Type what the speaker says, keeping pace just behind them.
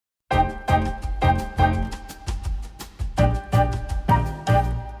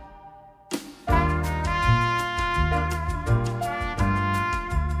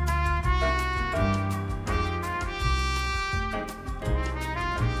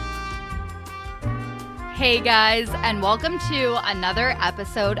Hey guys, and welcome to another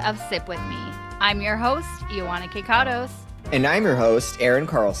episode of Sip With Me. I'm your host, Ioana Kikatos. And I'm your host, Aaron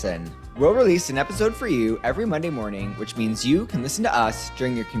Carlson. We'll release an episode for you every Monday morning, which means you can listen to us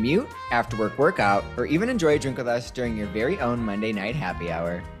during your commute, after work workout, or even enjoy a drink with us during your very own Monday night happy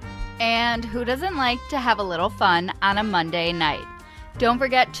hour. And who doesn't like to have a little fun on a Monday night? Don't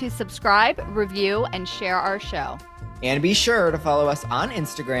forget to subscribe, review, and share our show. And be sure to follow us on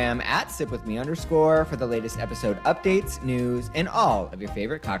Instagram at sipwithme_ for the latest episode updates, news, and all of your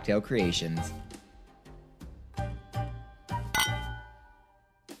favorite cocktail creations.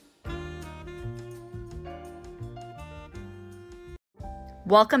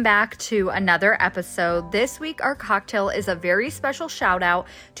 Welcome back to another episode. This week, our cocktail is a very special shout out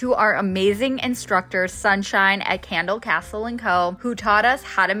to our amazing instructor, Sunshine at Candle Castle & Co., who taught us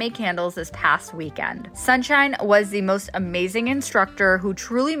how to make candles this past weekend. Sunshine was the most amazing instructor who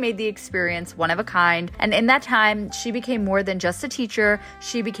truly made the experience one of a kind, and in that time, she became more than just a teacher,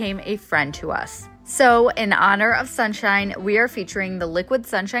 she became a friend to us. So, in honor of Sunshine, we are featuring the Liquid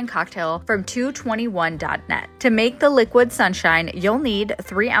Sunshine cocktail from 221.net. To make the Liquid Sunshine, you'll need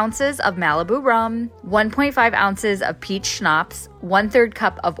 3 ounces of Malibu rum, 1.5 ounces of peach schnapps, 1/3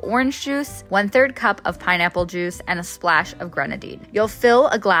 cup of orange juice, 1/3 cup of pineapple juice, and a splash of grenadine. You'll fill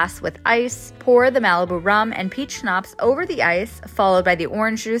a glass with ice, pour the Malibu rum and peach schnapps over the ice, followed by the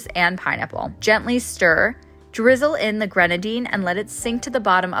orange juice and pineapple. Gently stir. Drizzle in the grenadine and let it sink to the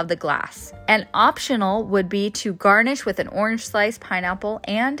bottom of the glass. And optional would be to garnish with an orange slice, pineapple,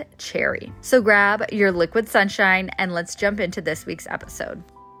 and cherry. So grab your Liquid Sunshine and let's jump into this week's episode.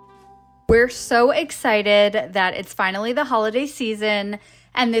 We're so excited that it's finally the holiday season,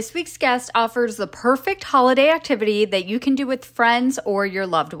 and this week's guest offers the perfect holiday activity that you can do with friends or your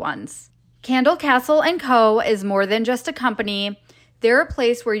loved ones. Candle Castle & Co. is more than just a company. They're a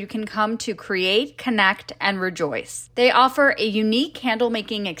place where you can come to create, connect, and rejoice. They offer a unique candle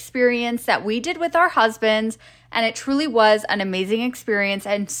making experience that we did with our husbands, and it truly was an amazing experience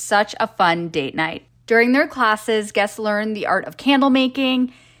and such a fun date night. During their classes, guests learn the art of candle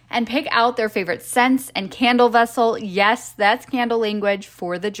making and pick out their favorite scents and candle vessel. Yes, that's candle language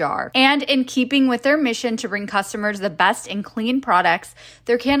for the jar. And in keeping with their mission to bring customers the best in clean products,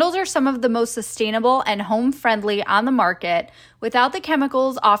 their candles are some of the most sustainable and home-friendly on the market without the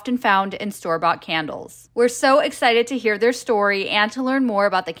chemicals often found in store-bought candles. We're so excited to hear their story and to learn more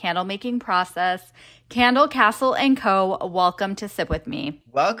about the candle making process. Candle Castle & Co., welcome to Sip With Me.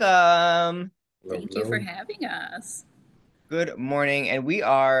 Welcome. Thank you for having us. Good morning, and we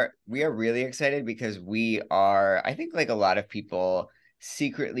are really excited because we are, I think, like a lot of people,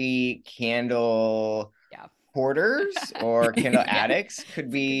 secretly candle hoarders or candle addicts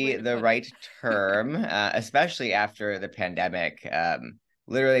could be the right term, especially after the pandemic.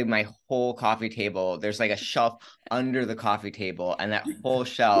 Literally, my whole coffee table, there's like a shelf under the coffee table, and that whole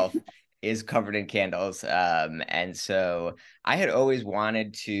shelf is covered in candles. And so I had always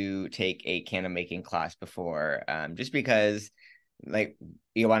wanted to take a candle making class before, just because, like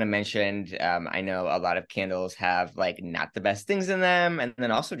Ioana mentioned, I know a lot of candles have like not the best things in them. And then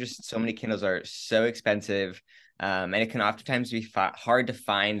also just so many candles are so expensive. And it can oftentimes be hard to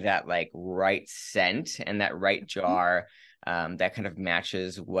find that like right scent and that right jar that kind of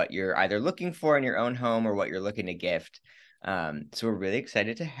matches what you're either looking for in your own home or what you're looking to gift. So we're really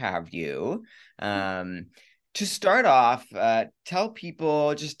excited to have you. To start off, tell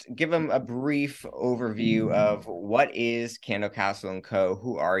people, just give them a brief overview of what is Candle Castle & Co.,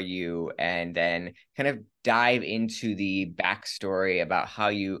 who are you, and then kind of dive into the backstory about how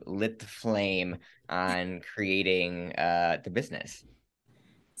you lit the flame on creating the business.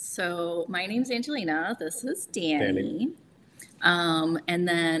 So my name's Angelina. This is Danny. And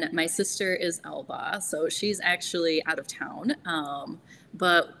then my sister is Elba. So she's actually out of town.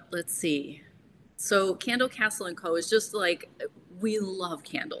 But let's see. So Candle Castle & Co. is just like, we love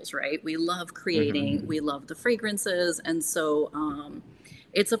candles, right? We love creating, we love the fragrances. And so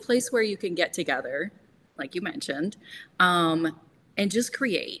it's a place where you can get together, like you mentioned, and just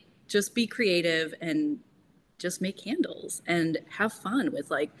create, just be creative and just make candles and have fun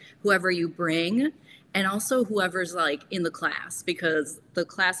with like whoever you bring. And also whoever's like in the class, because the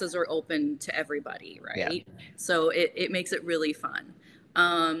classes are open to everybody, right? Yeah. So it makes it really fun.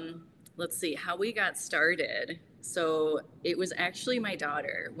 Let's see how we got started. So it was actually my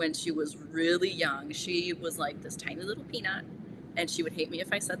daughter when she was really young. She was like this tiny little peanut, and she would hate me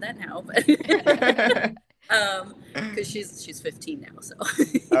if I said that now, but because she's 15 now, so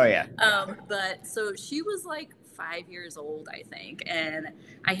oh yeah. But so she was like 5 years old, I think. And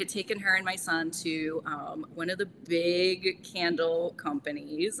I had taken her and my son to one of the big candle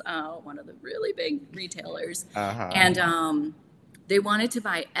companies, one of the really big retailers. And they wanted to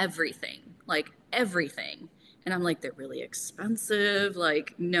buy everything, like everything. And I'm like, they're really expensive.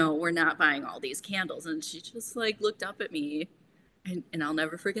 Like, no, we're not buying all these candles. And she just like looked up at me and I'll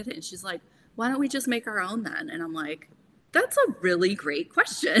never forget it. And she's like, why don't we just make our own then? And I'm like, that's a really great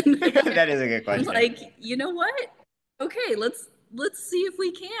question. That is a good question. I'm like, you know what? Okay, let's see if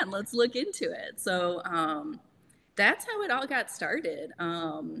we can. Let's look into it. So that's how it all got started.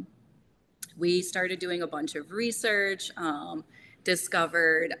 We started doing a bunch of research,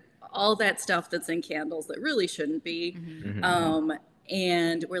 discovered all that stuff that's in candles that really shouldn't be.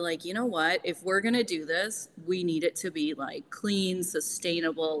 And we're like, you know what? If we're going to do this, we need it to be like clean,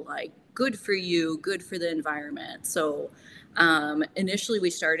 sustainable, like good for you, good for the environment. So initially we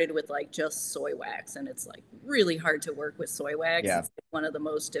started with like just soy wax, and it's like really hard to work with soy wax. Yeah. It's one of the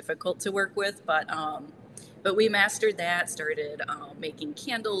most difficult to work with, but we mastered that, started making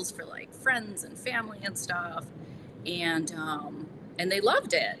candles for like friends and family and stuff. And they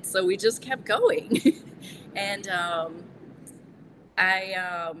loved it. So we just kept going. And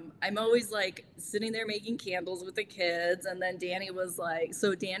I'm always like sitting there making candles with the kids. And then Danny was like,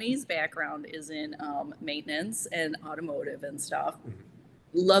 so Danny's background is in maintenance and automotive and stuff.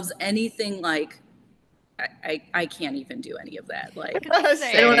 Loves anything like, I can't even do any of that. Like,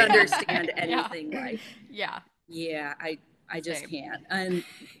 I don't understand anything. Yeah. I just can't. And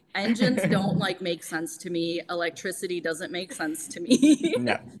engines don't like make sense to me. Electricity doesn't make sense to me.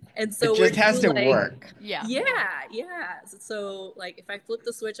 No. And so it just has to work. Yeah. So like if I flip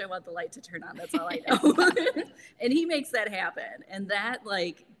the switch, I want the light to turn on. That's all I know. And he makes that happen. And that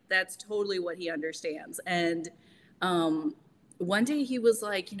like, that's totally what he understands. And one day he was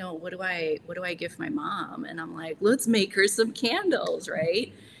like, you know, what do I give my mom? And I'm like, let's make her some candles,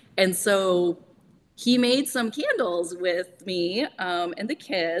 right? And so he made some candles with me and the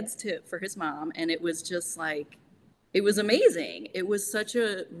kids for his mom. And it was just like, it was amazing. It was such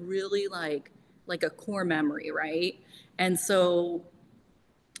a really like a core memory, right? And so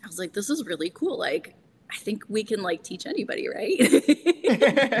I was like, this is really cool. Like, I think we can like teach anybody,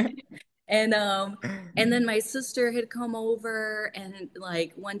 right? And then my sister had come over, and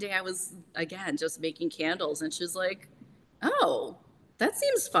like one day I was again just making candles, and she's like, oh, that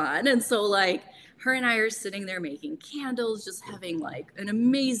seems fun. And so like her and I are sitting there making candles, just having like an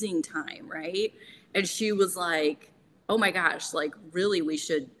amazing time, right? And she was like, oh my gosh, like really we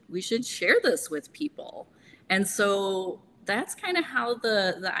should share this with people. And so that's kind of how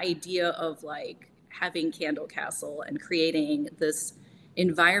the idea of like having Candle Castle and creating this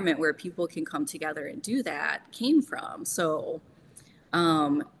environment where people can come together and do that came from. So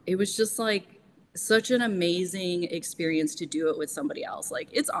it was just like such an amazing experience to do it with somebody else. Like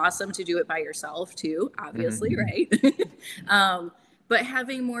it's awesome to do it by yourself too, obviously, right? But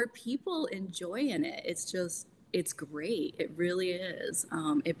having more people enjoy in it, it's great. It really is.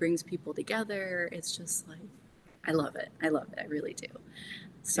 It brings people together. It's just like, I love it. I really do.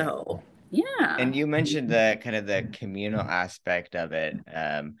 So yeah. And you mentioned the kind of the communal aspect of it.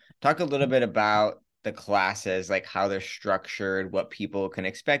 Talk a little bit about the classes, like how they're structured, what people can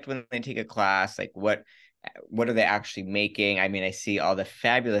expect when they take a class, like what are they actually making? I mean, I see all the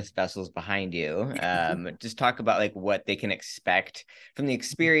fabulous vessels behind you. Just talk about like what they can expect from the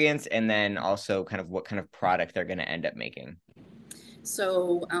experience, and then also kind of what kind of product they're going to end up making.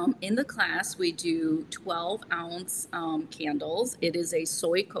 So in the class, we do 12-ounce candles. It is a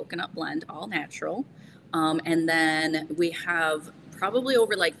soy coconut blend, all natural. And then we have probably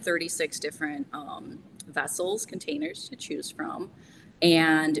over like 36 different vessels, containers to choose from.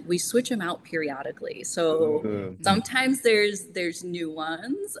 And we switch them out periodically. So sometimes there's new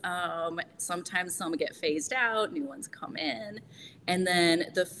ones. Sometimes some get phased out, new ones come in. And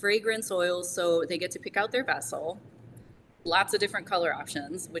then the fragrance oils, so they get to pick out their vessel. Lots of different color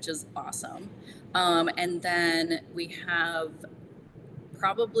options, which is awesome. And then we have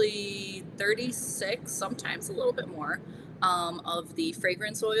probably 36, sometimes a little bit more, of the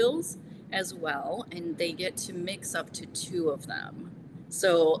fragrance oils as well. And they get to mix up to 2 of them.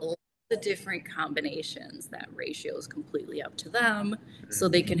 So lots of different combinations. That ratio is completely up to them. So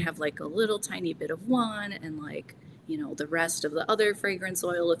they can have like a little tiny bit of one and like, you know, the rest of the other fragrance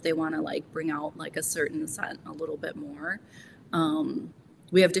oil if they want to like bring out like a certain scent a little bit more.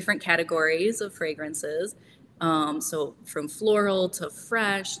 We have different categories of fragrances. So from floral to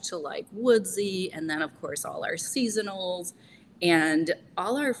fresh to like woodsy, and then of course all our seasonals and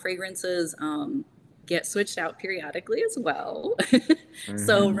all our fragrances. get switched out periodically as well.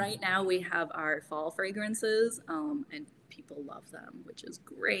 So right now we have our fall fragrances, and people love them, which is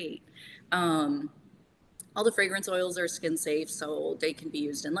great. All the fragrance oils are skin safe, so they can be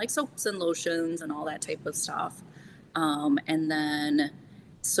used in like soaps and lotions and all that type of stuff. And then,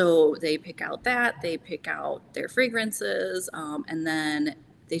 so they pick out that, they pick out their fragrances, and then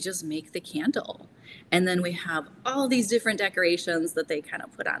they just make the candle. And then we have all these different decorations that they kind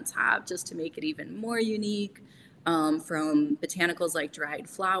of put on top just to make it even more unique, from botanicals like dried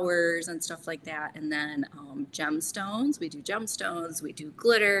flowers and stuff like that. And then gemstones, we do gemstones, we do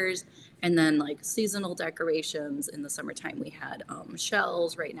glitters, and then like seasonal decorations. In the summertime, we had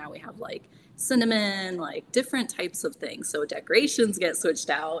shells. Right now, we have like cinnamon, like different types of things. So decorations get switched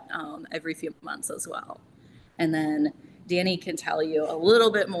out every few months as well. And then Danny can tell you a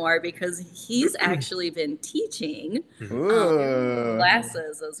little bit more because he's actually been teaching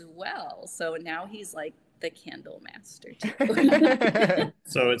classes as well. So now he's like the candle master too.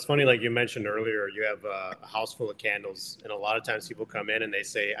 So it's funny, like you mentioned earlier, you have a house full of candles, and a lot of times people come in and they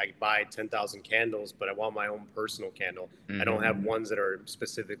say, I buy 10,000 candles, but I want my own personal candle. I don't have ones that are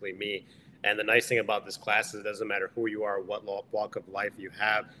specifically me. And the nice thing about this class is it doesn't matter who you are, what walk of life you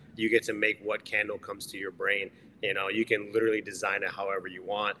have, you get to make what candle comes to your brain. You know, you can literally design it however you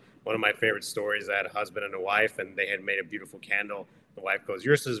want. One of my favorite stories, I had a husband and a wife, and they had made a beautiful candle. The wife goes,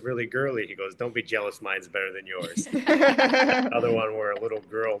 yours is really girly. He goes, don't be jealous, mine's better than yours. Another one where a little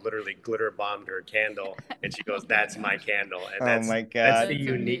girl literally glitter bombed her candle, and she goes, that's my candle. And that's, my God. That's the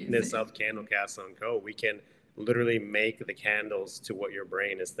uniqueness of Candle Castle & Co. We can literally make the candles to what your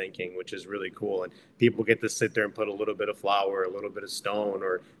brain is thinking, which is really cool. And people get to sit there and put a little bit of flower, a little bit of stone,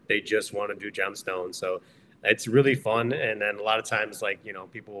 or they just want to do gemstones. So it's really fun. And then a lot of times, like, you know,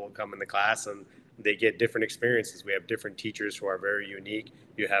 people will come in the class and they get different experiences. We have different teachers who are very unique.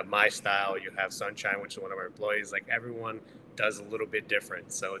 You have my style, you have Sunshine, which is one of our employees. Like, everyone does a little bit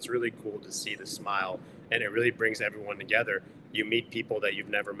different. So it's really cool to see the smile, and it really brings everyone together. You meet people that you've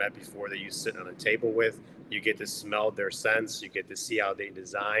never met before that you sit on a table with. You get to smell their scents. You get to see how they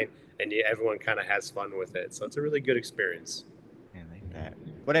design, and everyone kind of has fun with it. So it's a really good experience. I like that.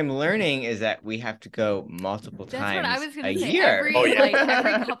 What I'm learning is that we have to go multiple times That's what I was going to say. year.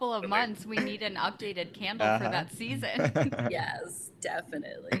 Every couple of months, we need an updated candle for that season. Yes,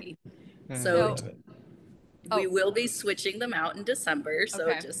 definitely. So we will be switching them out in December.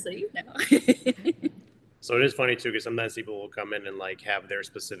 So just so you know. So it is funny too, because sometimes people will come in and like have their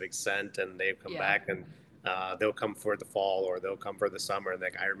specific scent, and they come back and they'll come for the fall or they'll come for the summer. And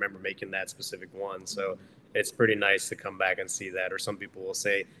like, I remember making that specific one. So it's pretty nice to come back and see that. Or some people will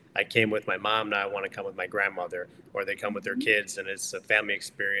say, I came with my mom, now I want to come with my grandmother, or they come with their kids, and it's a family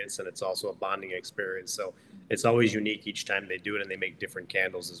experience, and it's also a bonding experience. So it's always unique each time they do it, and they make different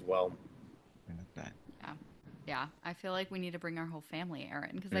candles as well. I like that. Yeah, I feel like we need to bring our whole family,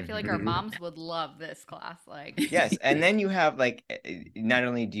 Erin, because I feel like our moms would love this class. Like, yes, and then you have like, not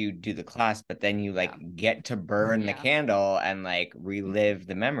only do you do the class, but then you like get to burn the candle and like relive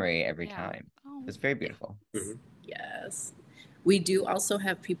the memory every time. It's very beautiful. Yes. We do also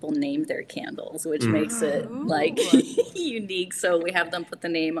have people name their candles, which makes it like unique. So we have them put the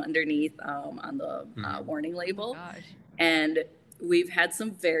name underneath on the warning label. And we've had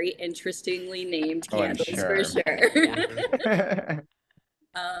some very interestingly named candles for sure.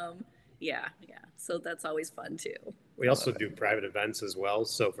 Yeah. So that's always fun too. We also do private events as well.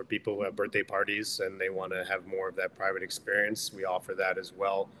 So for people who have birthday parties and they want to have more of that private experience, we offer that as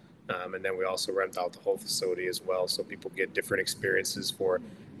well. And then we also rent out the whole facility as well. So people get different experiences for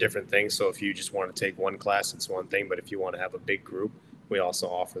different things. So if you just want to take one class, it's one thing. But if you want to have a big group, we also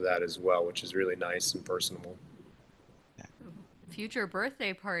offer that as well, which is really nice and personable. Future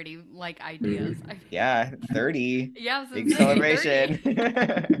birthday party like ideas. 30. Yeah, big celebration.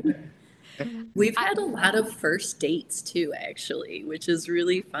 We've had a lot of first dates too, actually, which is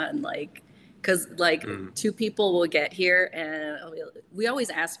really fun. Like, because like two people will get here, and we always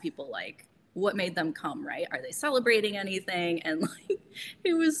ask people like, what made them come, right? Are they celebrating anything? And like,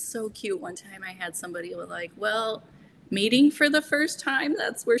 it was so cute. One time I had somebody was like, well, meeting for the first time,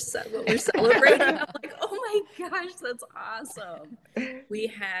 that's what we're celebrating. I'm like, oh my gosh, that's awesome. We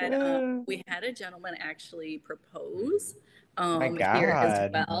had a gentleman actually propose here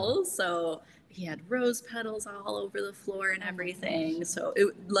as well. So he had rose petals all over the floor and everything. So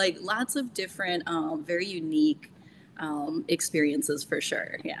it like lots of different very unique experiences for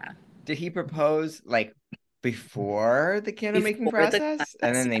sure. Yeah. Did he propose like before the candle making process,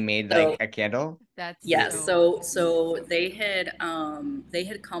 and then they made like a candle? So they had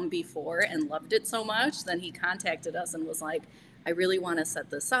come before and loved it so much. Then he contacted us and was like, I really want to set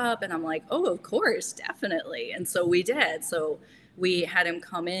this up. And I'm like, oh, of course, definitely. And so we did. So we had him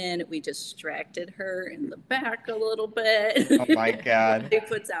come in. We distracted her in the back a little bit. Oh my God. They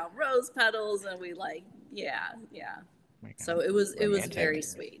put down rose petals and we like, yeah. Oh my God. So it was Romantic. very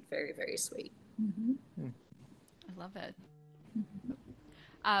sweet, very, very sweet. I love it.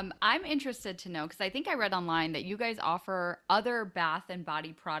 I'm interested to know, because I think I read online that you guys offer other bath and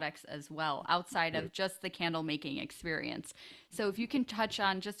body products as well, outside of just the candle making experience. So if you can touch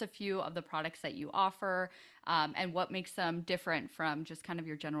on just a few of the products that you offer, and what makes them different from just kind of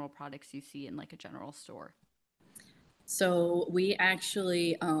your general products you see in like a general store. So we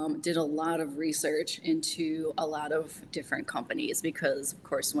actually did a lot of research into a lot of different companies because, of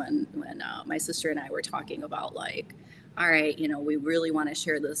course, when my sister and I were talking about like, all right, we really want to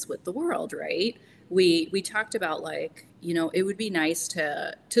share this with the world, right? We talked about like, it would be nice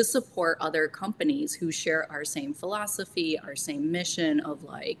to support other companies who share our same philosophy, our same mission of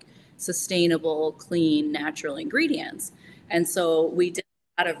like sustainable, clean, natural ingredients. And so we did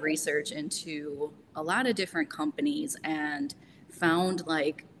a lot of research into a lot of different companies and found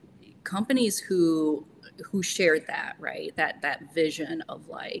like companies who shared that, right, that vision of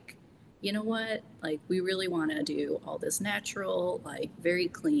like, you know what, like we really want to do all this natural, like very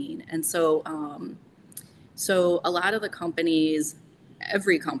clean. And so so a lot of the companies,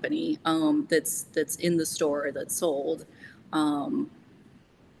 every company that's in the store that's sold, um,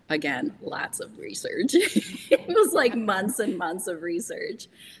 again, lots of research. It was like months and months of research.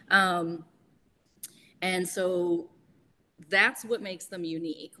 Um, and so that's what makes them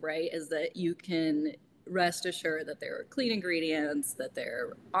unique, right? Is that you can rest assured that they're clean ingredients, that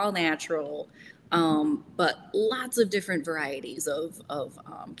they're all natural, but lots of different varieties of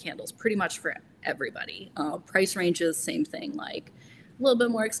candles, pretty much for everybody. Price ranges, same thing, like a little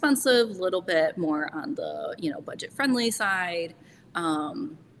bit more expensive, a little bit more on the budget friendly side,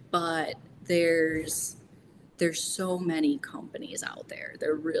 but there's so many companies out there.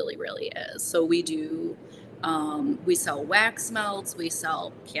 There really, really is. So we sell wax melts, we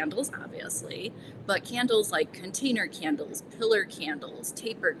sell candles, obviously, but candles like container candles, pillar candles,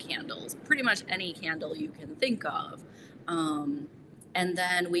 taper candles, pretty much any candle you can think of. Um, and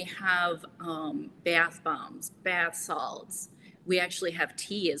then we have bath bombs, bath salts. We actually have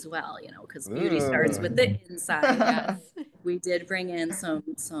tea as well, because beauty starts with the inside. Yes. We did bring in some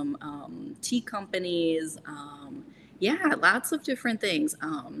tea companies. Yeah, lots of different things.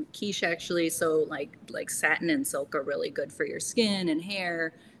 Quiche actually, so like satin and silk are really good for your skin and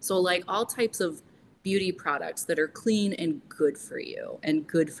hair. So like all types of beauty products that are clean and good for you and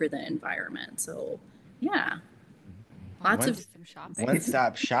good for the environment. So yeah, lots of some shopping.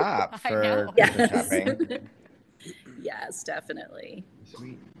 One-stop shop I for know. Christmas yes, shopping. yes, definitely.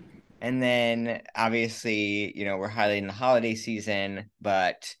 Sweet. And then obviously, we're highly in the holiday season,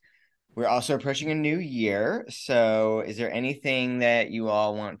 but we're also approaching a new year. So is there anything that you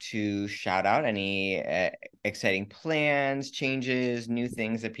all want to shout out? Any exciting plans, changes, new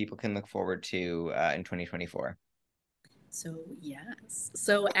things that people can look forward to in 2024? So yes,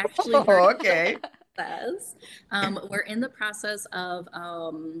 so actually, Oh, okay. we're in the process of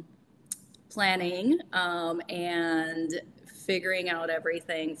planning and figuring out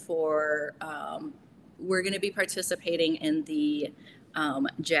everything for we're going to be participating in the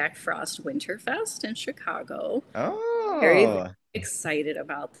Jack Frost Winterfest in Chicago. Very, very Oh, excited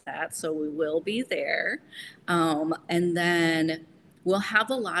about that. So we will be there. And then we'll have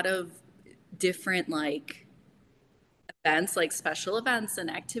a lot of different like events, like special events and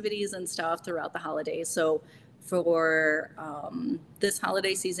activities and stuff throughout the holidays. So for this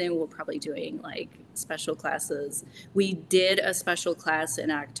holiday season, we're probably doing like special classes. We did a special class in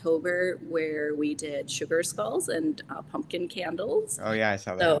October where we did sugar skulls and pumpkin candles. oh yeah, I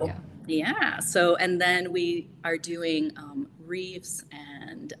saw that. So yeah, so and then we are doing wreaths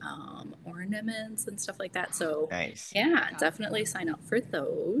and ornaments and stuff like that. So Nice. yeah, definitely sign up for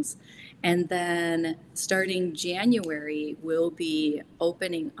those. And then starting January, we'll be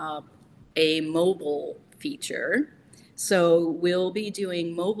opening up a mobile feature. So we'll be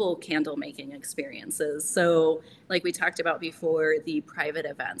doing mobile candle making experiences. So like we talked about before, the private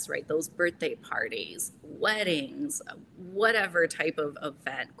events, right? Those birthday parties, weddings, whatever type of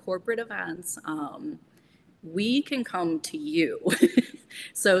event, corporate events, we can come to you.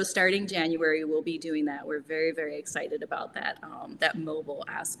 So starting January, we'll be doing that. We're very, very excited about that that mobile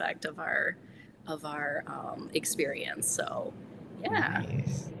aspect of our experience. So yeah.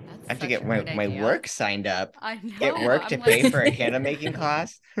 Nice. I have to get my work signed up. I know. Get work to pay for a candle making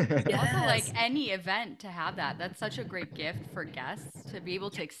class. Also, like any event to have that. That's such a great gift for guests to be able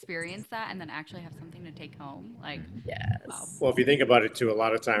to experience that and then actually have something to take home. Like, wow. Well, if you think about it too, a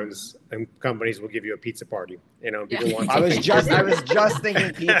lot of times companies will give you a pizza party. You know, people want. I was just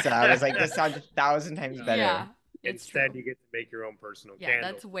thinking pizza. I was like, this sounds 1,000 times better. Yeah. Instead, you get to make your own personal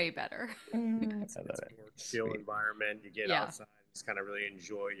candle. That's way better. It's a more chill environment. You get outside, just kind of really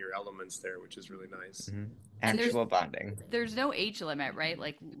enjoy your elements there, which is really nice. Actual bonding. There's no age limit, right?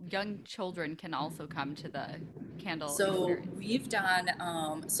 Like young children can also come to the candle. So experience. we've done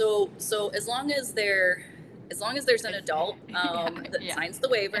so as long as there's an adult that signs the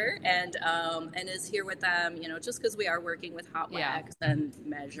waiver and is here with them, you know, just because we are working with hot wax and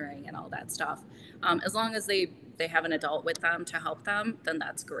measuring and all that stuff. As long as they have an adult with them to help them, then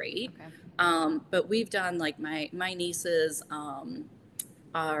that's great. Okay. But we've done like my nieces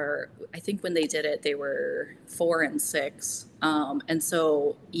are, I think when they did it, they were 4 and 6. And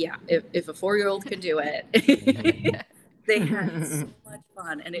so, if a 4-year-old can do it, they had so much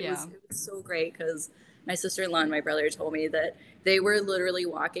fun. And it was so great because my sister-in-law and my brother told me that they were literally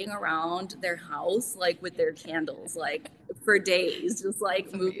walking around their house, like with their candles, like for days, just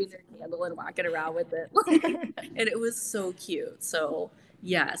like moving their candle and walking around with it. And it was so cute. So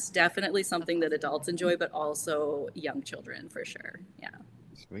yes, definitely something that adults enjoy, but also young children for sure. Yeah.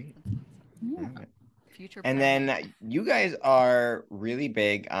 Sweet. Yeah. Future and then you guys are really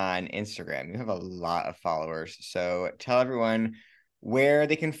big on Instagram. You have a lot of followers. So tell everyone where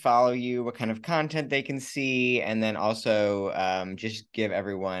they can follow you, what kind of content they can see, and then also just give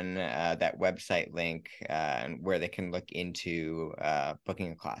everyone that website link and where they can look into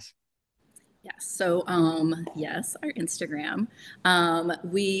booking a class. Yes. So, yes, our Instagram.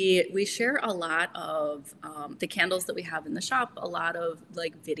 We share a lot of the candles that we have in the shop. A lot of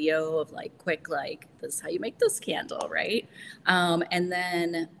like video of like quick, like this is how you make this candle, right? And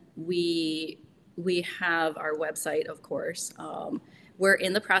then we have our website, of course. We're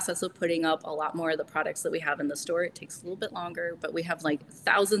in the process of putting up a lot more of the products that we have in the store. It takes a little bit longer, but we have like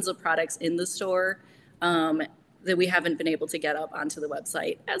thousands of products in the store that we haven't been able to get up onto the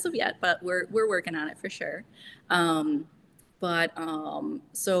website as of yet, but we're working on it for sure. So on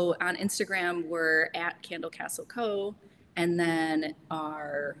Instagram, we're at Candle Castle Co. And then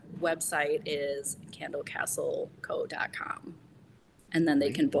our website is candlecastleco.com. And then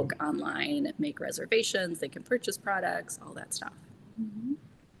they can book online, make reservations, they can purchase products, all that stuff. Mm-hmm.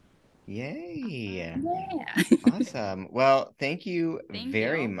 Yay. Yeah. Awesome. Well, thank you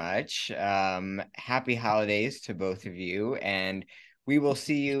very much. Happy holidays to both of you. And we will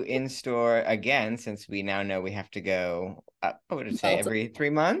see you in store again, since we now know we have to go, I would say every 3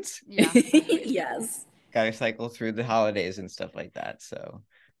 months. Yeah. Yes. Got to cycle through the holidays and stuff like that. So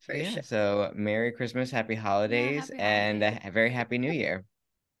Sure. So Merry Christmas, Happy Holidays, happy and holidays. a very Happy New Year.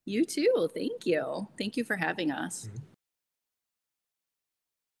 You too. Thank you. Thank you for having us.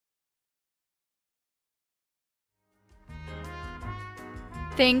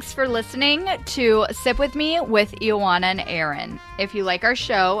 Thanks for listening to Sip With Me with Ioana and Aaron. If you like our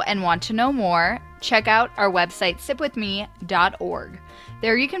show and want to know more, check out our website, sipwithme.org.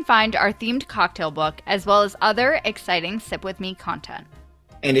 There you can find our themed cocktail book, as well as other exciting Sip With Me content.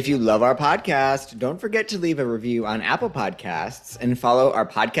 And if you love our podcast, don't forget to leave a review on Apple Podcasts and follow our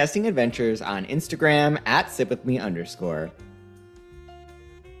podcasting adventures on Instagram @sipwithme_.